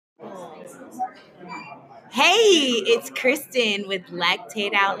Hey, it's Kristen with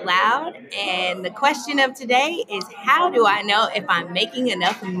Lactate Out Loud, and the question of today is how do I know if I'm making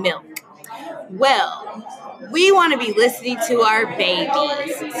enough milk? Well, we want to be listening to our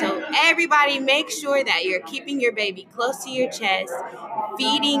babies. So, everybody, make sure that you're keeping your baby close to your chest,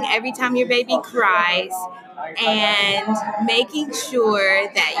 feeding every time your baby cries, and making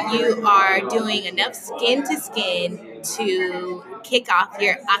sure that you are doing enough skin to skin to kick off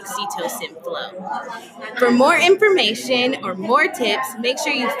your oxytocin flow. For more information or more tips, make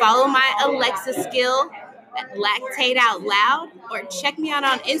sure you follow my Alexa skill at Lactate Out Loud or check me out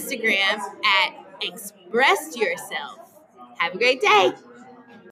on Instagram at Express Yourself. Have a great day.